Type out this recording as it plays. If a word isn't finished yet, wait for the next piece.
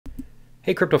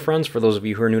Hey crypto friends, for those of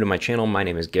you who are new to my channel, my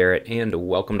name is Garrett and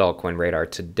welcome to Altcoin Radar.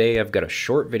 Today I've got a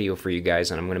short video for you guys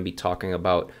and I'm going to be talking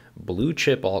about blue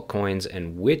chip altcoins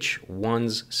and which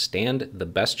ones stand the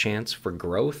best chance for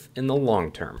growth in the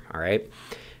long term, all right?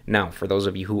 Now, for those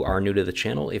of you who are new to the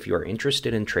channel, if you are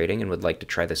interested in trading and would like to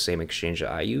try the same exchange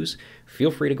that I use, feel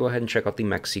free to go ahead and check out the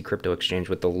MEXC crypto exchange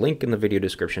with the link in the video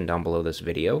description down below this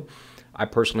video. I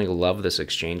personally love this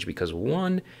exchange because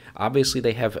one, obviously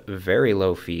they have very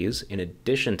low fees. In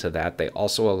addition to that, they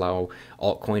also allow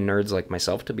altcoin nerds like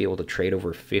myself to be able to trade over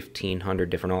 1,500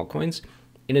 different altcoins.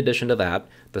 In addition to that,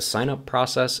 the sign-up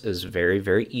process is very,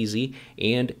 very easy,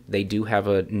 and they do have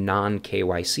a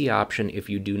non-KYC option if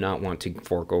you do not want to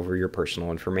fork over your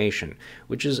personal information,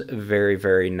 which is very,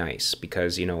 very nice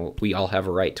because, you know, we all have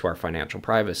a right to our financial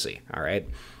privacy, all right?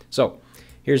 So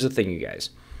here's the thing, you guys.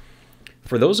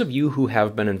 For those of you who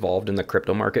have been involved in the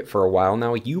crypto market for a while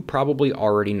now, you probably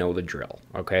already know the drill,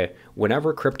 okay?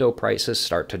 Whenever crypto prices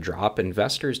start to drop,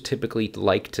 investors typically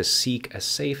like to seek a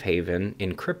safe haven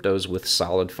in cryptos with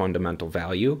solid fundamental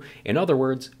value. In other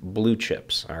words, blue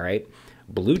chips, all right?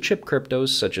 Blue chip cryptos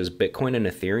such as Bitcoin and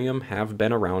Ethereum have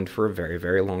been around for a very,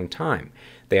 very long time.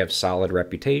 They have solid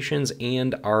reputations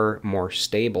and are more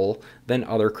stable than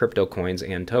other crypto coins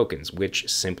and tokens, which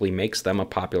simply makes them a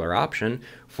popular option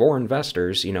for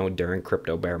investors, you know, during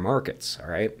crypto bear markets, all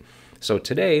right? So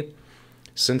today,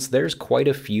 since there's quite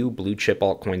a few blue chip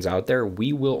altcoins out there,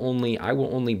 I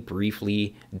will only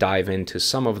briefly dive into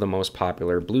some of the most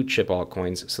popular blue chip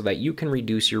altcoins so that you can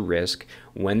reduce your risk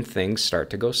when things start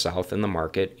to go south in the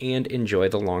market and enjoy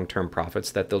the long-term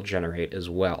profits that they'll generate as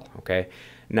well, okay?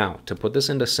 Now, to put this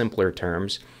into simpler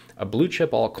terms, a blue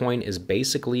chip altcoin is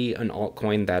basically an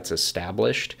altcoin that's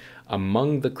established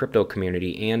among the crypto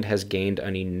community and has gained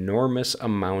an enormous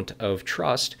amount of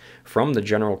trust from the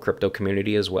general crypto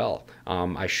community as well.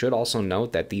 I should also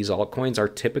note that these altcoins are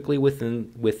typically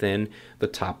within the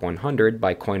top 100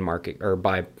 by coin market or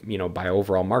by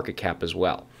overall market cap as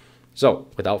well. So,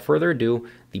 without further ado,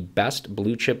 the best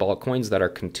blue chip altcoins that are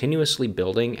continuously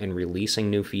building and releasing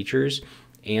new features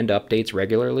and updates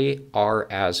regularly are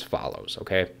as follows,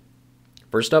 okay?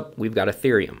 First up, we've got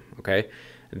Ethereum, okay?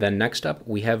 Then next up,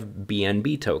 we have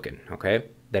BNB token, okay?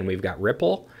 Then we've got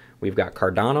Ripple, we've got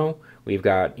Cardano, we've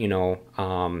got,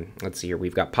 let's see here,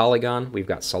 we've got Polygon, we've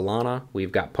got Solana,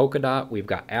 we've got Polkadot, we've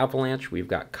got Avalanche, we've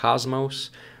got Cosmos,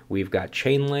 we've got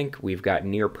Chainlink, we've got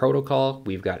Near Protocol,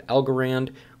 we've got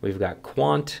Algorand, we've got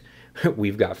Quant,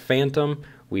 we've got Phantom,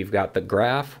 we've got the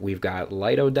Graph, we've got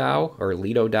LitoDAO, or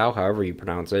LitoDAO, however you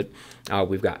pronounce it.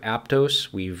 We've got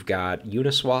Aptos, we've got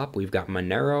Uniswap, we've got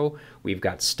Monero, we've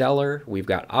got Stellar, we've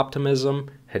got Optimism,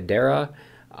 Hedera,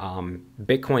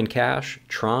 Bitcoin Cash,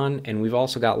 Tron, and we've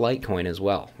also got Litecoin as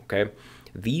well, okay?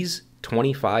 These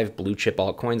 25 blue chip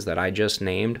altcoins that I just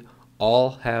named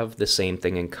all have the same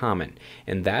thing in common,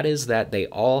 and that is that they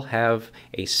all have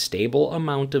a stable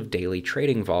amount of daily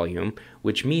trading volume,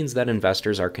 which means that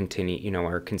investors are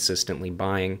consistently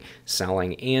buying,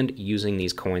 selling, and using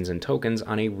these coins and tokens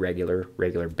on a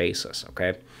regular basis,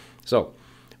 okay? So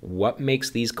what makes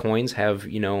these coins have,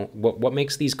 what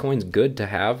makes these coins good to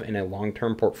have in a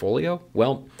long-term portfolio?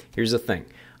 Well, here's the thing.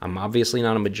 I'm obviously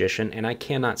not a magician, and I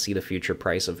cannot see the future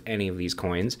price of any of these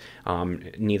coins.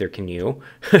 Neither can you.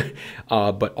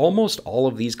 But almost all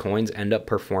of these coins end up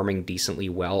performing decently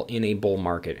well in a bull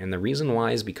market. And the reason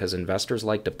why is because investors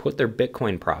like to put their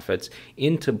Bitcoin profits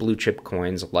into blue chip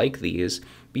coins like these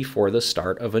before the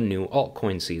start of a new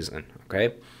altcoin season,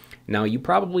 okay? Now, you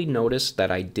probably noticed that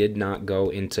I did not go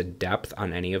into depth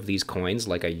on any of these coins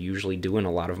like I usually do in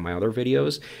a lot of my other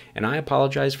videos, and I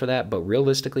apologize for that, but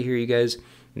realistically here, you guys,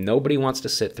 nobody wants to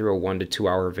sit through a 1 to 2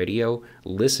 hour video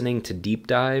listening to deep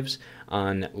dives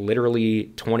on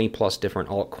literally 20 plus different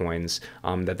altcoins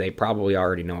that they probably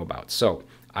already know about. So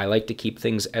I like to keep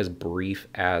things as brief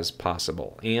as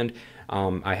possible, and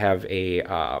I have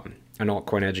an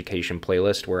altcoin education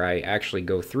playlist where I actually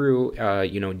go through,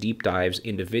 deep dives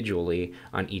individually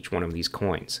on each one of these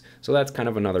coins. So that's kind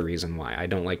of another reason why I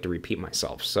don't like to repeat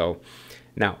myself. So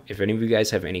now, if any of you guys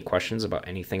have any questions about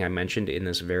anything I mentioned in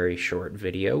this very short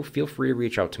video, feel free to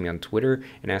reach out to me on Twitter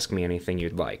and ask me anything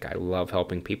you'd like. I love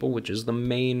helping people, which is the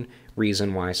main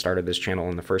reason why I started this channel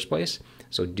in the first place.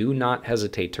 So do not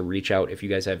hesitate to reach out if you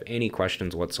guys have any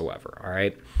questions whatsoever, all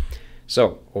right?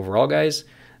 So overall, guys,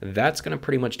 that's going to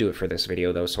pretty much do it for this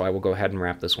video, though, so I will go ahead and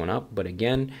wrap this one up. But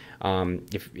again,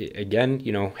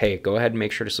 hey, go ahead and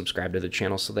make sure to subscribe to the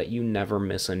channel so that you never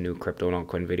miss a new crypto and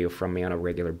altcoin video from me on a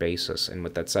regular basis. And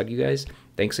with that said, you guys,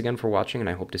 thanks again for watching, and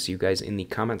I hope to see you guys in the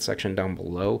comment section down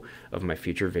below of my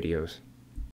future videos.